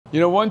You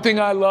know, one thing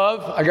I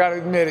love, I gotta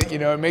admit it, you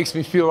know, it makes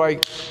me feel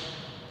like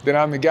that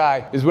I'm the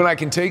guy, is when I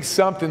can take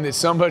something that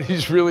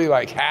somebody's really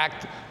like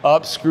hacked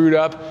up, screwed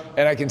up,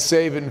 and I can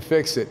save it and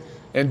fix it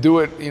and do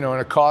it, you know, in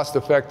a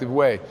cost-effective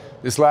way.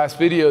 This last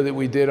video that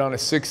we did on a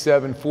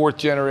 6.7 4th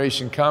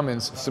generation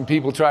Cummins, some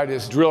people tried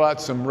to drill out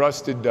some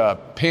rusted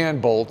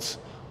pan bolts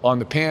on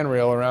the pan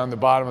rail around the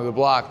bottom of the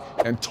block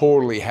and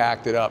totally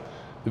hacked it up.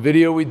 The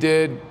video we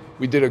did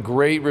a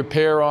great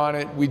repair on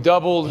it. We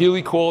doubled,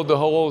 heli-coiled the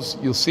holes.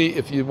 You'll see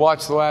if you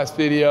watch the last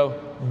video,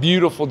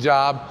 beautiful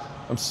job.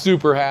 I'm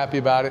super happy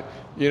about it.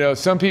 You know,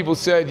 some people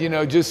said, you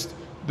know, just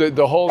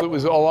the hole that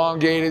was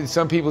elongated.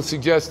 Some people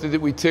suggested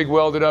that we TIG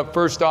weld it up.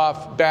 First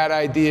off, bad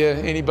idea.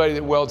 Anybody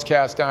that welds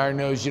cast iron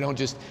knows you don't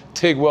just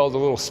TIG weld a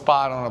little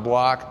spot on a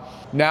block.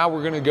 Now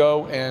we're gonna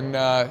go and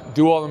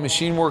do all the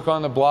machine work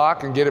on the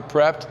block and get it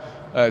prepped.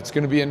 It's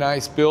gonna be a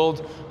nice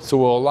build. So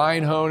we'll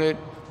align hone it,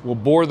 we'll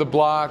bore the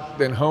block,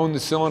 then hone the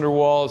cylinder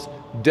walls,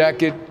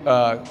 deck it,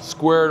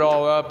 square it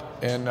all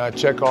up, and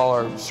check all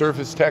our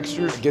surface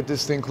textures, get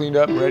this thing cleaned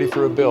up and ready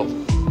for a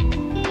build.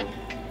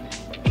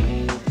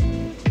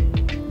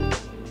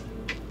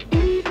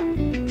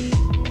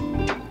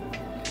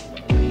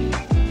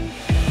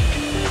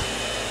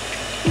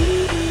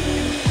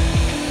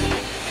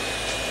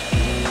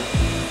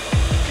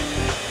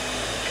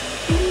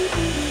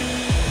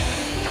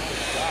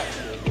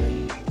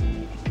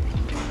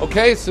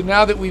 Okay, so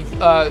now that we've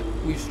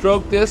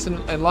stroked this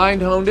and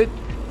line honed it,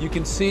 you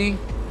can see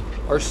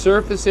our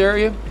surface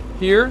area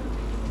here.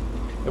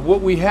 And what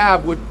we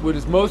have, what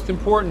is most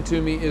important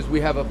to me, is we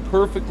have a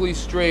perfectly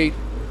straight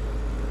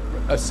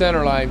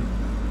center line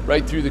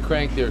right through the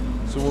crank there.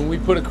 So when we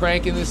put a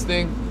crank in this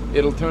thing,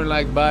 it'll turn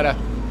like butter.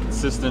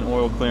 Consistent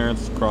oil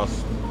clearance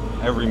across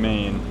every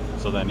main,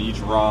 so then each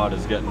rod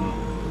is getting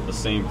the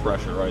same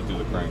pressure right through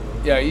the crank.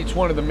 Yeah, each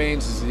one of the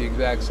mains is the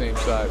exact same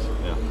size.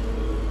 Yeah.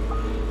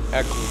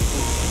 Excellent.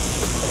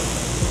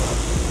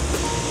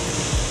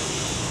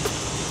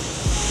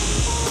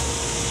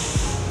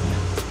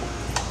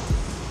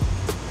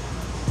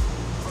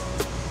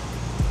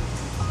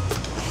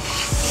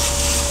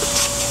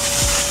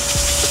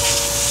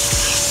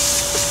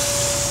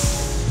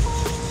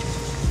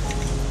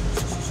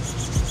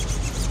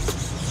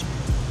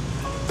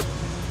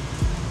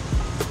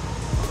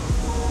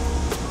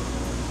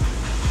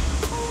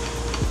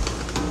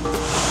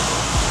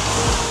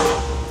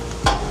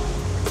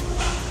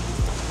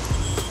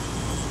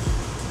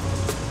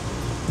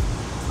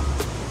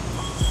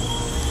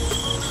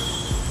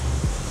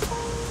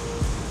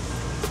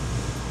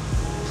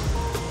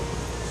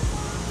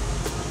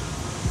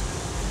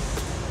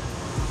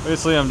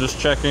 Basically, I'm just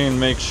checking and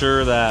make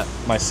sure that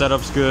my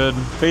setup's good.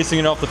 Facing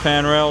it off the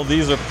pan rail,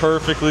 these are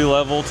perfectly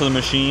level to the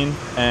machine,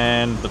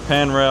 and the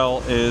pan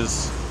rail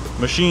is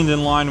machined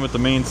in line with the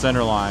main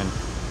center line.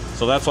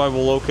 So that's why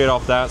we'll locate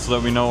off that so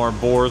that we know our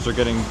bores are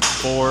getting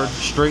bored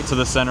straight to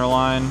the center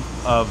line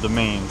of the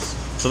mains.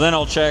 So then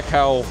I'll check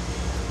how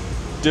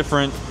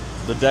different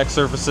the deck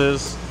surface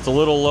is. It's a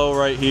little low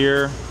right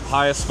here.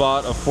 Highest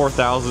spot of 4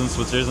 thousandths,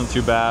 which isn't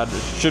too bad. It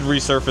should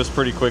resurface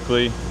pretty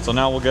quickly. So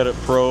now we'll get it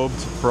probed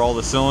for all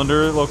the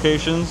cylinder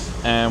locations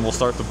and we'll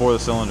start to bore the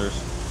cylinders.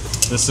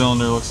 This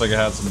cylinder looks like it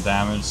had some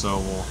damage, so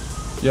we'll...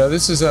 Yeah,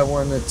 this is that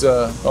one that,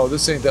 oh,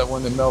 this ain't that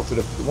one that melted.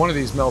 One of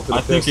these melted. I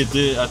think it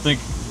did. I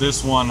think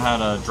this one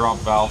had a drop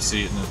valve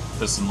seat and the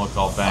piston looked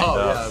all banged up.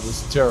 Oh yeah, it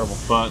was terrible.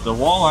 But the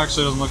wall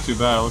actually doesn't look too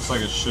bad. It looks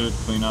like it should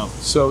clean up.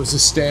 So is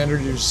this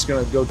standard? You're just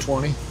gonna go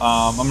 20?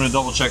 I'm gonna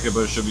double check it,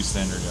 but it should be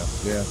standard,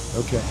 yeah. Yeah,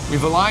 okay.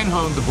 We've align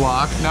honed the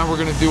block. Now we're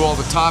gonna do all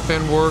the top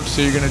end work.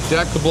 So you're gonna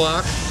deck the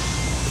block,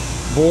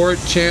 bore it,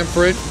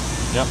 chamfer it.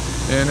 Yep.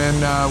 And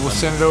then we'll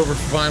send it over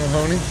for final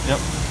honing. Yep.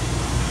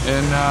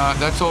 And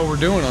that's all we're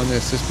doing on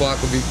this. This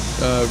block will be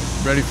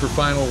ready for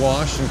final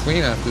wash and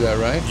clean after that,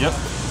 right? Yep.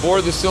 Bore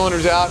the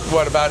cylinders out,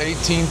 what, about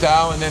 18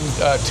 thou and then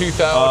 2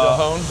 thou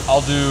to hone?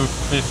 I'll do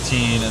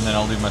 15 and then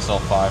I'll leave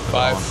myself 5 for the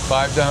hone.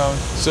 5 to hone.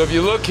 So if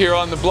you look here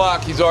on the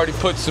block, he's already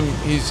put some,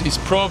 he's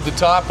probed the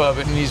top of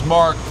it and he's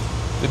marked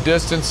the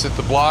distance that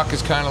the block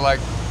is kind of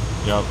like.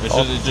 Yep,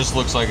 it just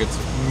looks like it's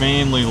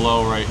mainly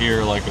low right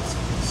here, like it's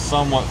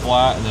somewhat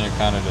flat and then it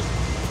kind of just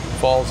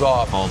falls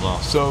off.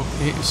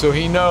 So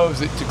he knows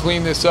that to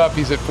clean this up,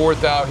 he's at 4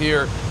 thou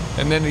here,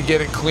 and then to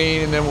get it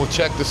clean, and then we'll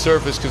check the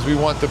surface because we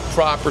want the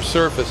proper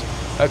surface.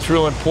 That's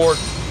real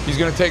important. He's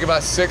going to take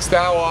about 6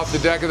 thou off the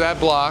deck of that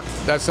block.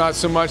 That's not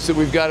so much that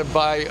we've got to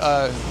buy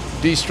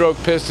D-stroke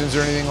pistons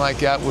or anything like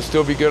that. We'll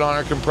still be good on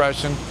our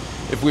compression.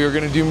 If we were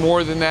going to do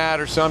more than that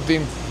or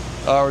something,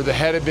 or the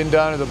head had been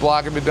done or the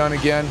block had been done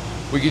again,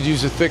 we could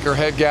use a thicker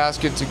head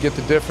gasket to get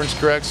the difference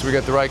correct so we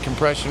got the right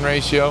compression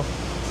ratio.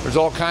 There's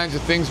all kinds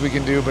of things we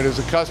can do, but as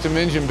a custom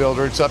engine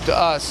builder, it's up to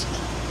us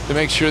to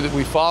make sure that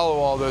we follow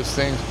all those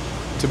things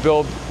to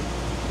build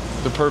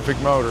the perfect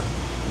motor.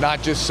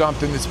 Not just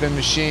something that's been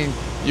machined,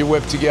 you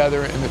whip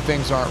together and the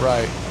things aren't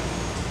right.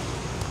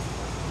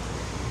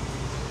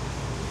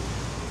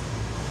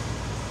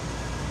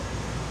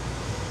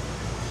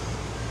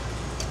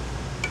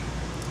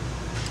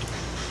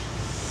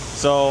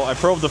 So I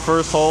probed the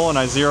first hole and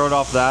I zeroed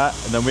off that,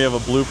 and then we have a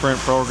blueprint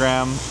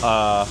program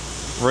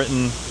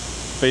written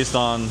based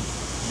on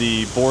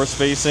the bore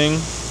spacing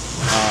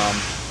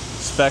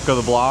spec of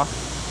the block.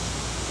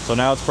 So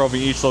now it's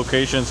probing each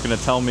location. It's going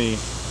to tell me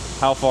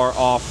how far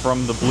off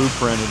from the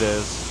blueprint it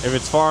is. If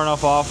it's far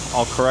enough off,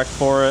 I'll correct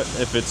for it.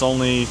 If it's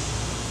only,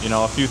 you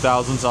know, a few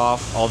thousandths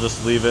off, I'll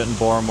just leave it and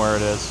bore them where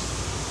it is.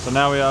 So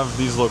now we have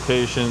these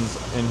locations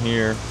in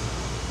here.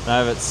 And I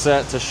have it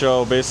set to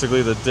show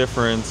basically the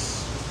difference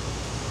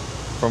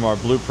from our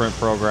blueprint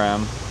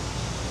program.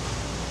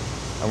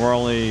 And we're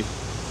only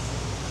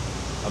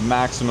a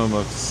maximum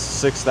of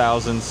 6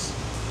 thousandths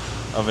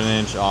of an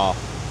inch off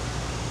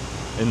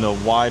in the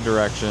Y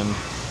direction.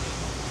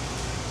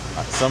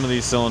 Some of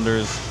these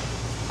cylinders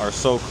are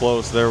so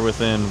close, they're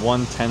within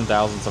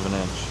 1/10,000th of an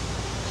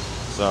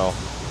inch. So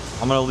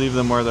I'm gonna leave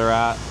them where they're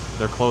at.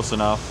 They're close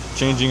enough.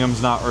 Changing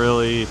them's not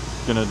really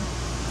gonna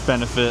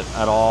benefit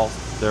at all.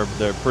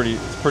 It's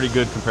pretty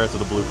good compared to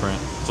the blueprint.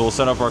 So we'll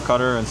set up our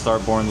cutter and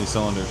start boring these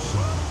cylinders.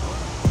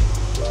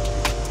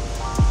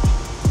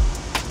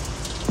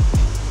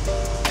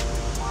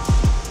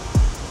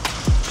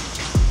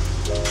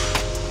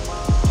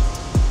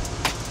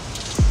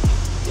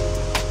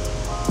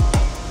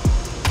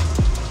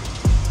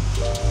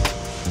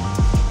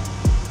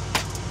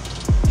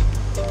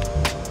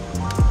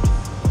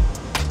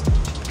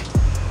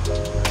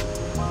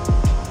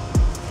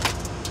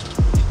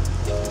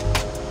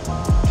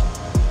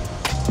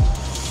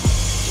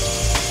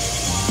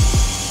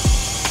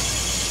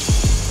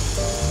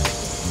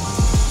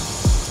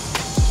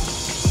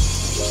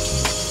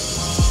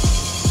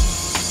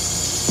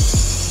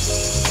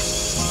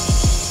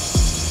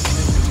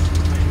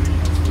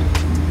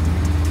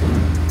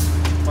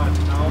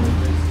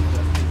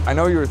 I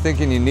know you were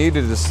thinking you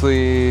needed a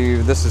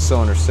sleeve. This is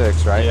cylinder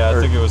 6, right? Yeah, I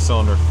think it was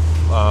cylinder,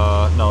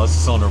 no, this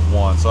is cylinder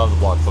 1, so I have the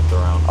block flipped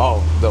around.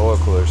 Oh, the oil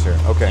cooler's here,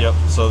 okay. Yep,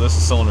 so this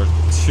is cylinder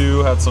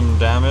 2, had some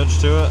damage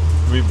to it.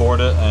 We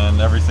bored it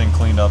and everything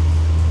cleaned up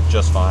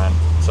just fine,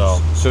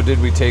 so. So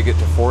did we take it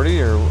to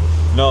 40 or?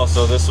 No,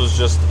 so this was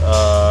just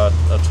a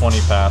 20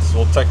 pass.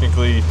 Well,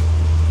 technically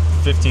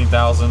 15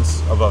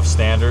 thousandths above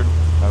standard,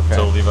 okay,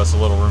 to leave us a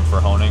little room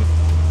for honing.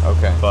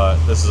 Okay. But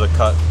this is a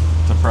cut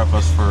to prep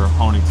us for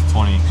honing to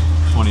 20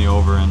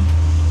 over, and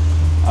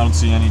I don't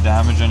see any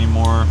damage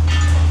anymore.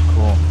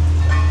 Cool.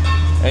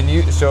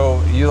 And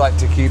so you like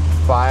to keep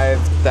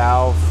 5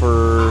 thou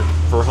for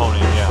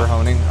honing, yeah. For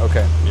honing,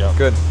 okay. Yeah.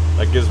 Good.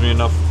 That gives me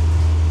enough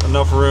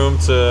room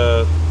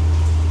to,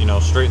 you know,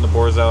 straighten the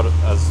bores out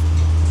as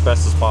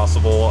best as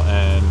possible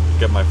and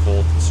get my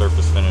full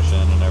surface finish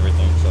in and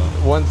everything. So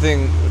one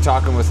thing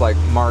talking with like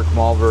Mark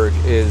Malberg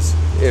is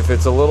if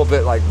it's a little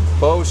bit like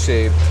bow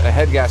shaped, a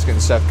head gasket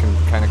and stuff can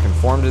kind of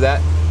conform to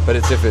that, but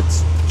it's if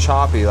it's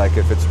choppy, like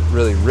if it's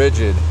really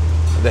rigid,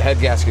 the head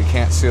gasket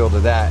can't seal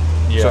to that.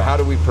 Yeah. So how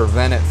do we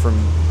prevent it from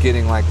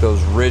getting like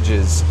those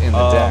ridges in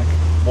the deck?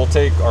 We'll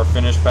take our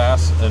finish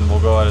pass and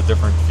we'll go at a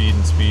different feed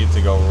and speed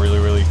to go really,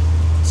 really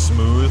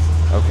smooth.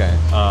 Okay.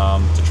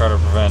 To try to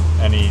prevent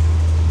any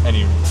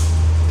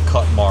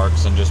cut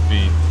marks and just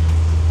be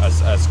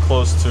as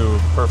close to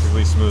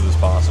perfectly smooth as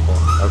possible.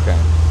 Okay.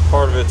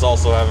 Part of it's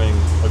also having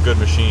a good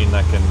machine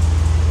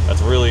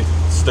that's really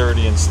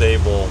sturdy and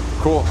stable.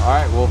 Cool. All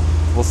right.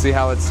 We'll see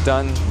how it's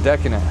done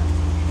decking it.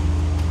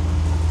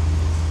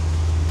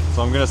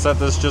 So I'm gonna set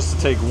this just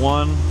to take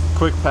one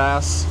quick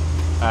pass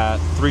at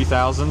 3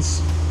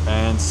 thousandths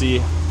and see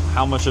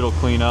how much it'll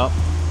clean up,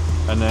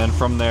 and then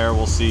from there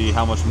we'll see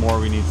how much more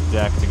we need to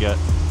deck to get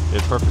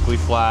it perfectly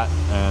flat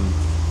and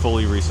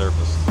fully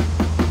resurfaced.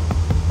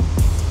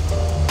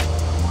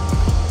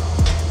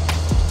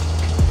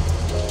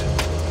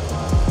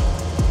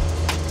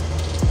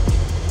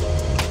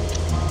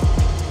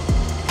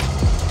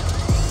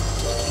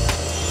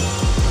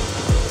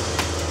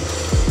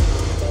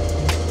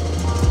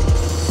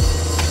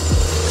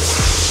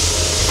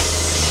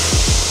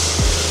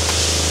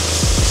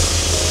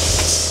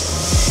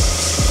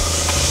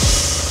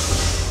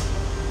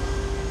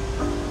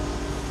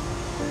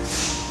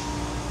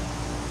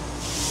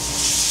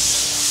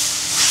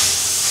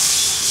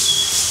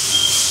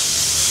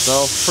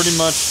 So pretty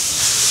much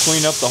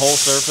cleaned up the whole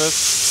surface.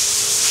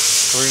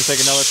 So we're gonna take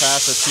another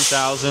pass at 2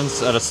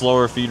 thousandths at a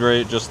slower feed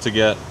rate just to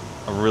get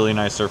a really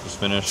nice surface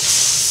finish.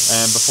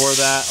 And before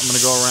that, I'm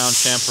gonna go around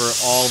chamfer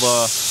all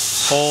the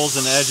holes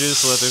and edges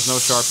so that there's no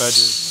sharp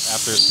edges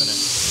after it's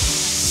finished.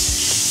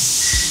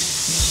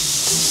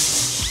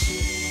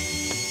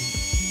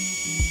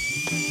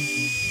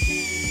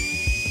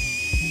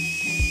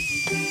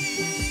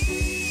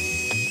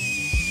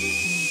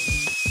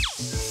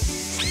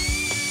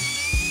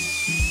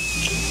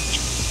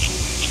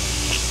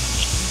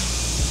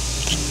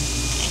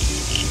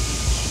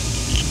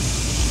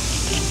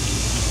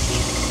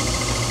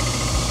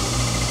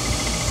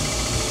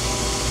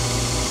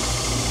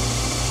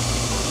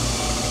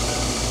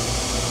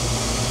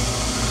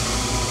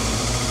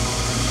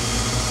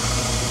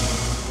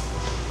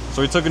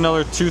 So we took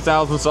another 2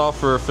 thousandths off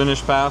for a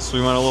finish pass. We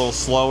went a little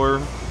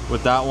slower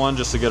with that one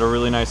just to get a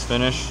really nice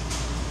finish.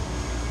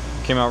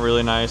 Came out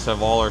really nice,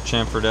 have all our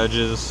chamfered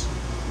edges.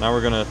 Now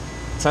we're gonna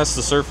test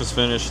the surface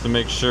finish to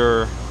make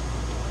sure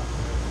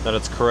that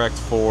it's correct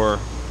for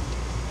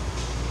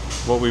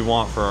what we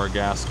want for our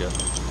gasket.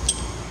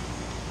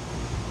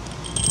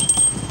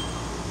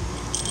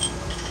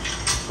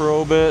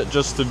 Probe it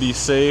just to be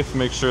safe,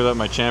 make sure that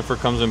my chamfer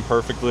comes in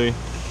perfectly.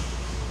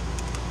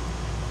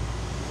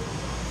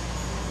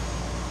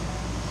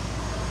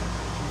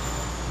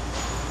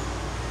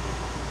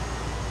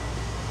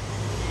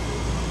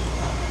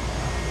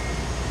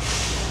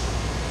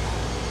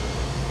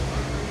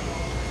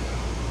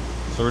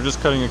 So we're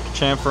just cutting a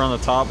chamfer on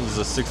the top. This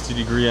is a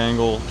 60-degree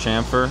angle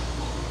chamfer.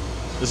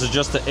 This is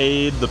just to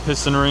aid the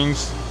piston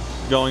rings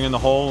going in the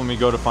hole when we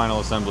go to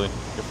final assembly.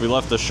 If we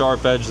left a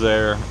sharp edge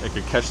there, it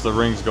could catch the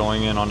rings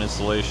going in on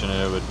installation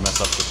and it would mess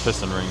up the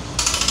piston rings.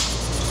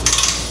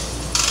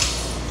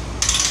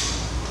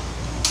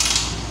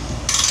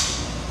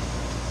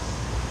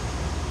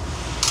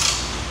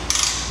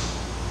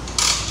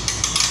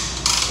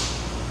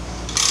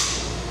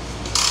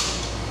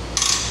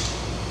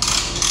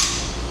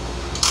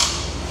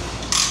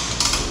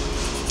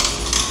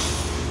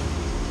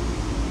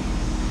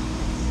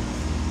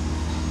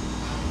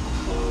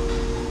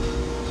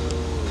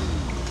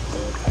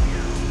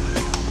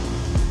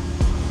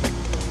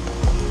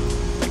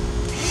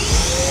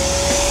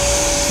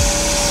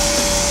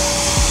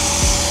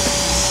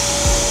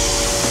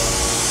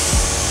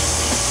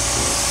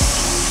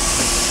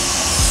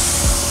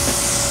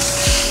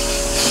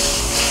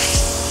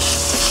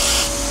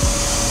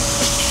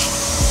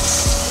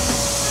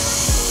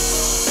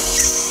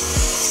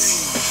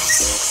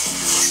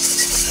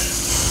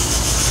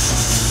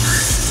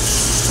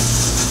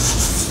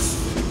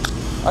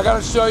 I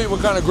gotta show you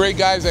what kind of great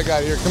guys I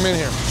got here. Come in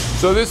here.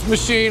 So this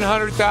machine,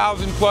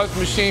 100,000 plus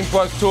machine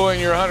plus tool, and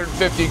you're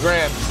 150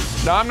 grand.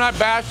 Now I'm not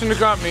bashing the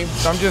company.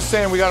 I'm just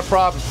saying we got a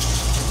problem.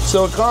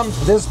 So it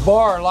comes, this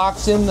bar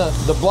locks in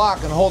the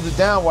block and holds it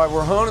down while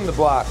we're honing the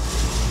block.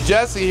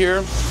 Jesse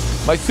here,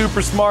 my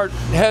super smart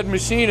head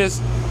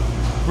machinist,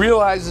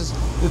 realizes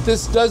that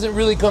this doesn't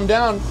really come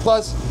down.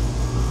 Plus,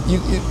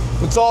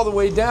 it's all the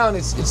way down.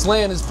 It's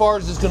laying as far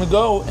as it's gonna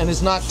go, and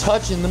it's not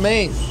touching the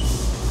main.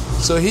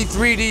 So he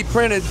 3D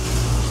printed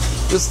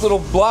this little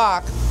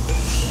block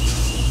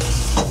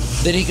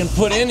that he can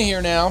put in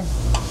here now.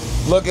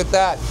 Look at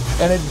that.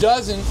 And it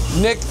doesn't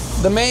nick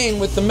the main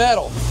with the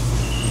metal.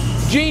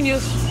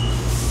 Genius.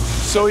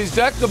 So he's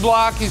decked the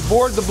block, he's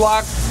bored the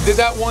block, did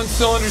that one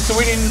cylinder, so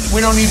we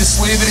don't need to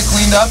sleeve it, it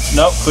cleaned up?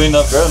 Nope, cleaned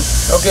up good.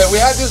 Okay, we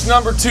had this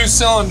number 2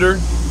 cylinder.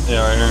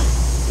 Yeah, right here.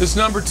 This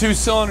number 2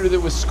 cylinder that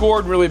was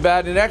scored really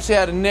bad. It actually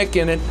had a nick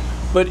in it,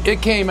 but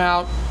it came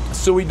out,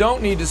 so we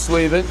don't need to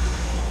sleeve it.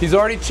 He's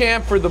already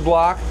chamfered the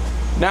block.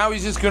 Now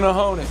he's just gonna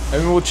hone it.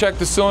 And we'll check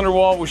the cylinder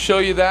wall, we'll show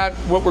you that,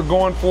 what we're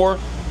going for.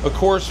 Of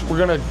course, we're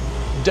gonna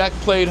deck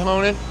plate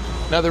hone it.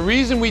 Now the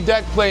reason we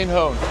deck plate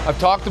hone, I've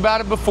talked about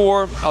it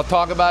before, I'll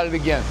talk about it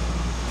again.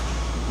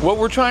 What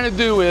we're trying to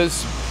do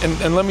is,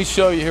 and let me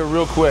show you here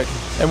real quick,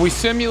 and we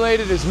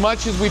simulated as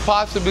much as we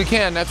possibly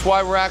can. That's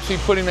why we're actually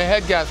putting a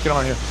head gasket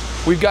on here.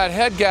 We've got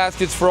head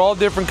gaskets for all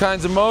different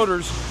kinds of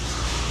motors.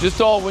 Just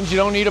old ones, you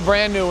don't need a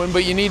brand new one,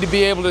 but you need to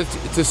be able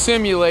to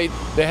simulate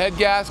the head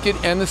gasket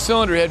and the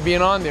cylinder head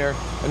being on there.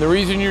 And the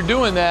reason you're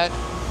doing that,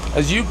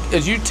 as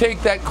you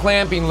take that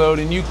clamping load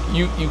and you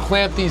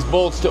clamp these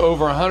bolts to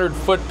over 100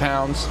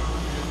 foot-pounds,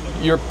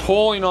 you're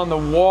pulling on the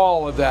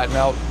wall of that.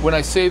 Now, when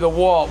I say the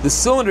wall, the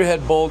cylinder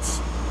head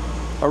bolts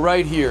are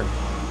right here.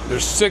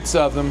 There's 6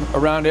 of them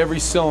around every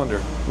cylinder.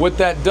 What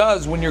that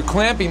does, when you're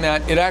clamping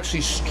that, it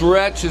actually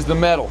stretches the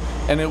metal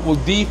and it will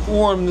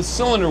deform the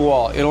cylinder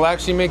wall. It'll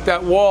actually make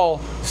that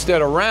wall,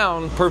 instead of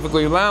round,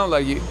 perfectly round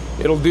like you,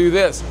 it'll do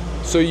this.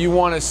 So you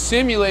want to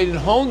simulate and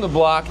hone the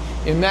block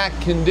in that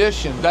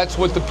condition. That's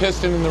what the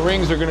piston and the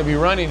rings are going to be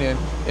running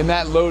in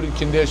that loaded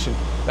condition.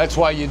 That's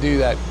why you do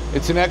that.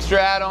 It's an extra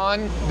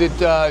add-on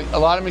that a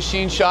lot of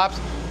machine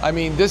shops, I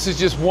mean, this is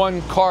just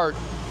one cart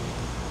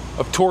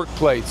of torque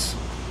plates.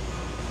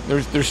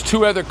 There's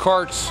 2 other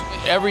carts.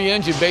 Every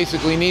engine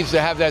basically needs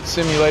to have that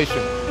simulation,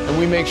 and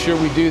we make sure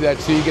we do that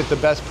so you get the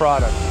best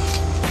product.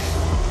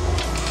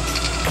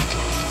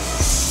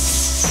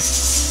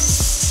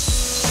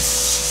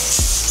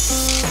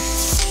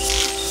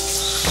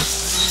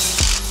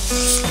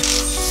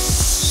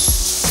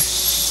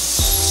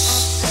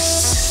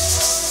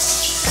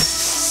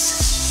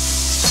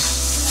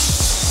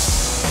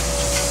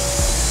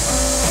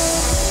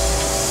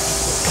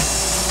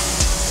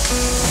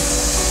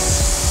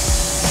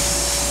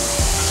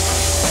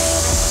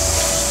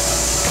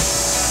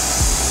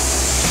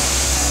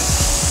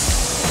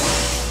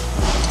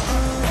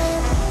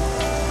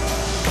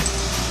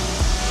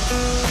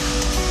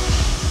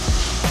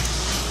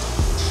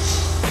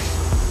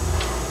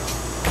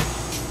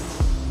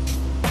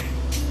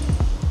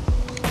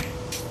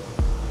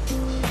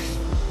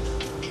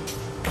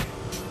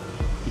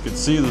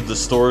 See the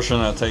distortion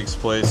that takes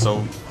place.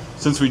 So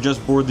since we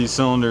just bored these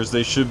cylinders,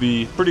 they should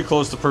be pretty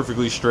close to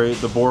perfectly straight.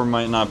 The bore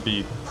might not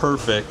be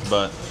perfect,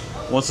 but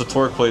once the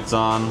torque plate's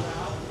on,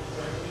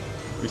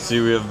 We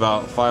see we have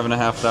about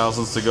 5.5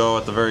 thousandths to go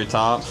at the very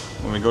top.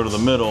 When we go to the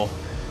middle,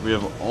 we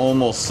have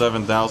almost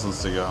 7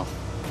 thousandths to go.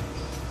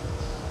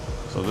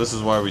 So this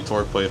is why we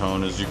torque plate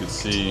hone. As you can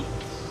see,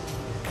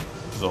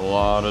 there's a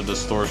lot of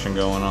distortion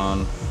going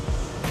on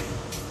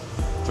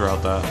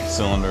throughout that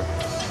cylinder.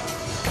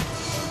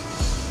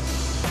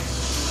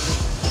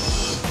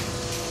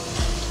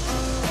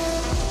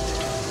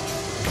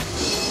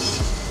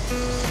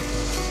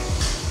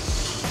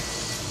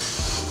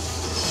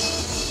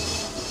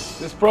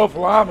 This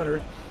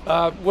profilometer,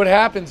 what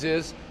happens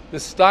is the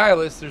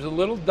stylus, there's a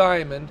little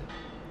diamond,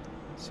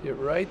 see it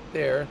right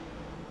there.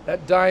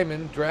 That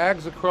diamond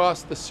drags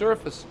across the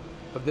surface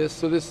of this,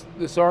 so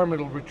this arm,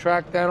 it'll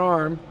retract that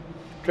arm,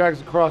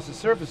 drags across the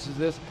surface of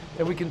this,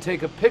 and we can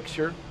take a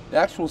picture. The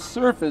actual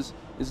surface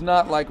is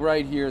not like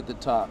right here at the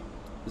top.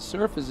 The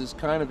surface is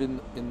kind of in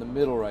the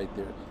middle right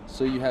there.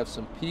 So you have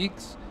some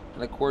peaks,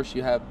 and of course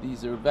you have,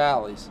 these are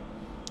valleys.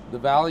 The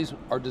valleys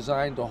are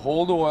designed to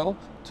hold oil,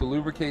 to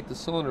lubricate the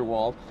cylinder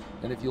wall,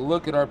 and if you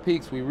look at our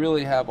peaks, we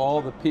really have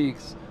all the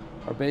peaks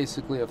are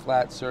basically a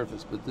flat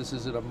surface, but this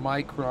is at a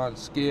micron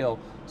scale,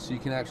 so you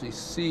can actually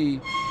see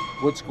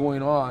what's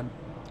going on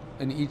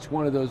in each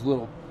one of those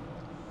little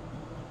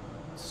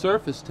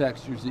surface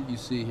textures that you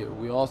see here.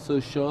 We also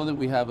show that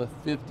we have a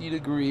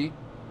 50-degree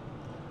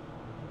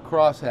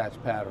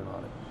crosshatch pattern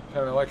on it,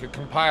 kind of like a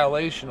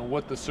compilation of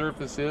what the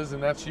surface is,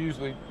 and that's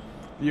usually,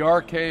 the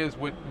RK is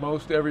what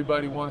most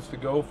everybody wants to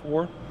go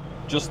for.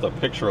 Just the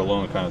picture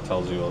alone kind of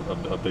tells you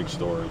a big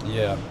story.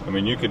 Yeah. I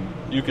mean, you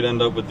could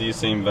end up with these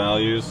same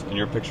values, and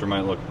your picture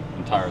might look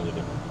entirely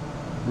different.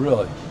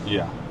 Really?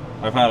 Yeah.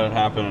 I've had it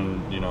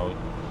happen, you know,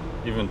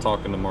 even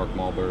talking to Mark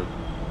Malberg.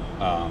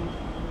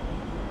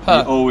 He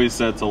always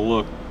said to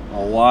look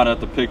a lot at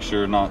the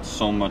picture, not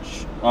so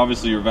much.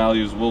 Obviously, your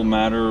values will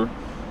matter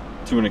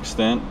to an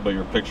extent, but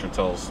your picture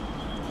tells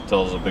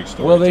a big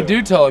story. Well, they too.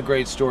 do tell a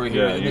great story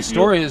here. Yeah, and the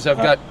story is I've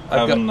got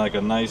like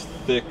a nice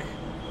thick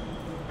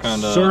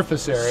kind of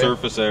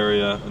surface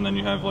area, and then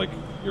you have like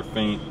your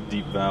faint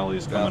deep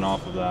valleys coming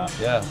off of that.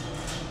 Yeah.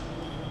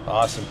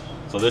 Awesome.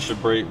 So this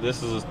should break.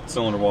 This is a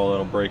cylinder wall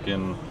that'll break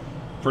in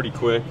pretty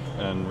quick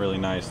and really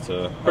nice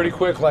to. Pretty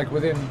quick, like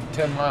within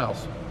 10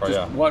 miles. Oh, Just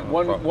yeah.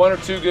 one or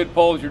two good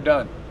pulls, you're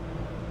done.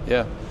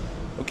 Yeah.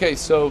 Okay,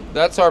 so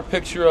that's our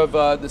picture of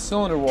the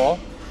cylinder wall.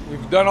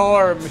 We've done all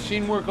our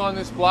machine work on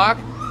this block.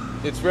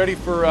 It's ready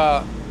for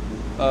a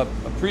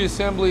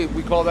pre-assembly.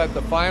 We call that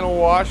the final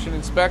wash and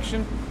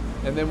inspection,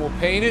 and then we'll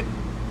paint it,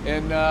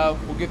 and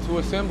we'll get to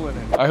assembling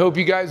it. I hope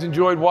you guys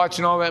enjoyed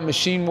watching all that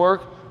machine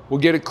work. We'll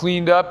get it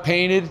cleaned up,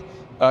 painted,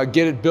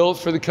 get it built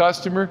for the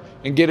customer,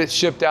 and get it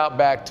shipped out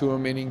back to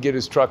him, and he can get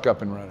his truck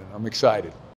up and running. I'm excited.